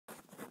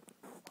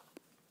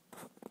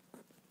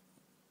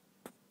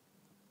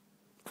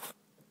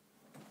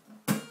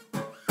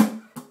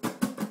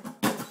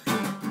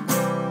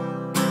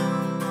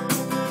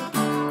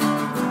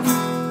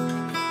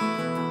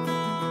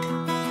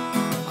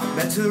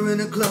Met her in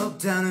a club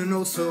down in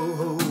Old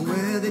Soho,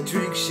 where they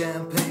drink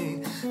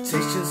champagne,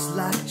 tastes just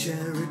like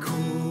cherry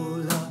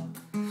cola,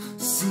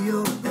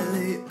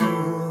 C-O-L-A-O.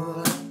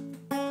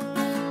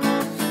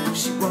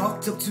 She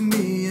walked up to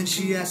me and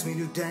she asked me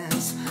to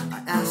dance.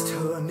 I asked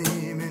her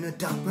name in a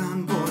dark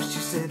brown voice. She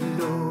said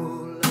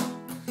Lola,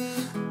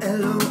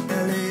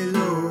 L-O-L-A,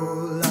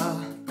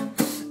 Lola,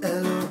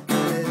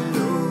 L-O-L-A,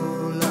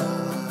 Lola.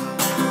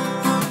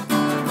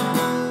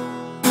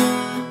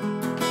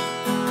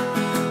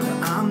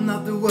 I'm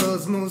not the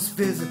world's most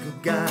physical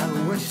guy,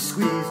 but when she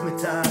squeezed me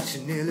tight,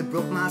 she nearly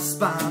broke my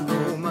spine.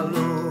 Oh my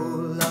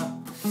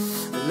Lola,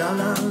 la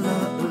la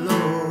la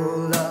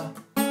Lola.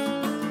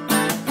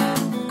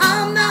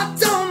 I'm not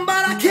dumb,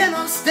 but I can't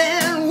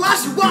understand why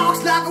she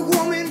walks like a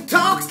woman,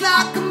 talks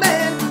like a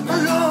man. My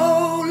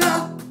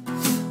Lola,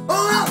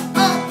 oh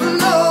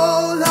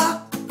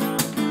Lola.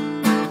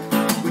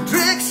 We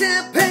drank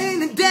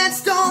champagne and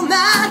danced all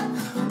night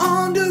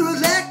under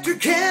electric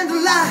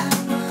candlelight.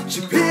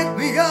 She picked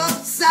me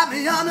up, sat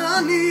me on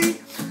her knee,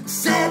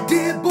 said,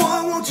 dear boy,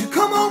 won't you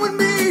come on with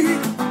me?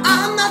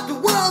 I'm not the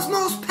world's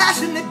most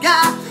passionate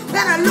guy.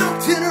 When I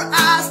looked in her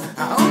eyes,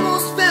 I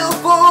almost fell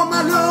for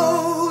my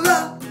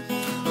Lola.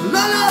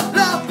 Lola,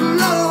 Lola,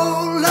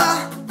 Lola,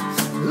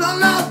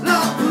 Lola,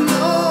 Lola,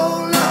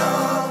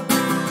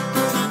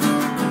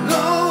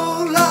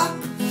 Lola,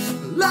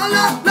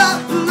 Lola,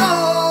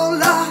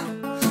 Lola,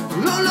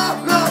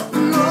 Lola,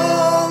 Lola.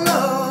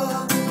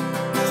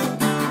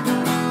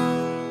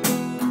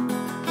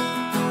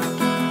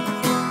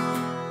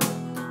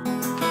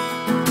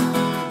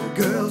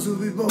 Girls will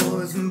be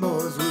boys and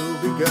boys will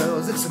be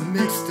girls. It's a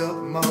mixed up,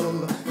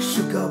 muddle,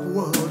 shook up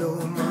world,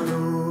 oh my.